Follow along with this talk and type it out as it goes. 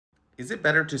Is it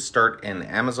better to start an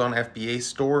Amazon FBA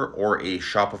store or a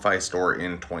Shopify store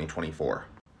in 2024?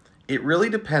 It really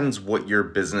depends what your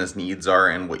business needs are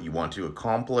and what you want to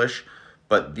accomplish,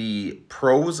 but the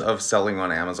pros of selling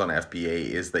on Amazon FBA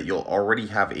is that you'll already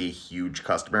have a huge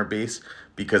customer base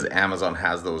because Amazon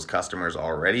has those customers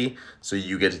already, so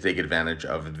you get to take advantage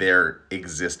of their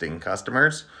existing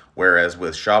customers. Whereas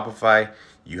with Shopify,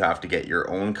 you have to get your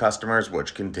own customers,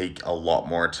 which can take a lot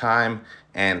more time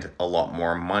and a lot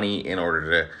more money in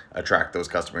order to attract those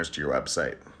customers to your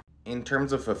website. In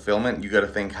terms of fulfillment, you got to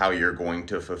think how you're going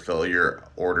to fulfill your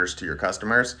orders to your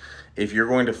customers. If you're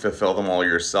going to fulfill them all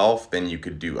yourself, then you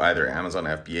could do either Amazon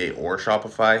FBA or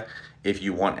Shopify. If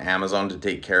you want Amazon to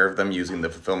take care of them using the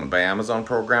Fulfillment by Amazon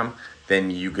program, then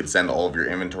you could send all of your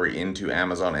inventory into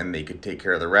Amazon and they could take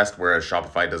care of the rest, whereas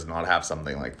Shopify does not have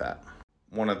something like that.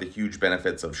 One of the huge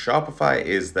benefits of Shopify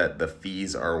is that the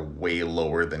fees are way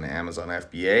lower than Amazon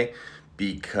FBA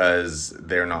because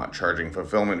they're not charging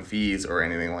fulfillment fees or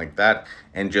anything like that.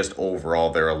 And just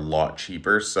overall, they're a lot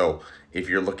cheaper. So if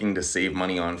you're looking to save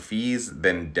money on fees,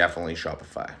 then definitely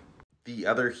Shopify. The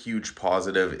other huge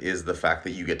positive is the fact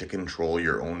that you get to control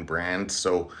your own brand.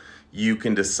 So you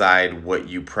can decide what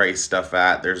you price stuff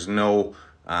at. There's no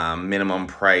minimum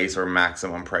price or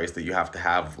maximum price that you have to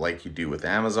have like you do with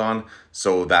Amazon.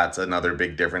 So that's another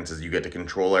big difference, is you get to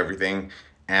control everything.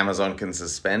 Amazon can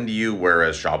suspend you,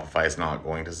 whereas Shopify is not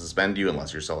going to suspend you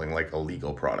unless you're selling like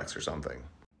illegal products or something.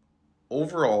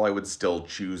 Overall, I would still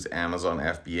choose Amazon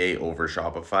FBA over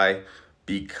Shopify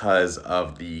because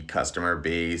of the customer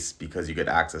base, because you get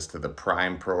access to the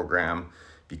Prime program,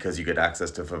 because you get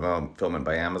access to Fulfillment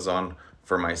by Amazon.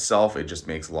 For myself, it just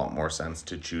makes a lot more sense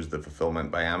to choose the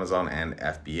Fulfillment by Amazon and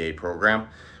FBA program.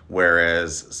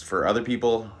 Whereas for other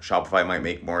people, Shopify might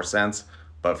make more sense.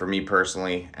 But for me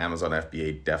personally, Amazon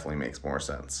FBA definitely makes more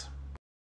sense.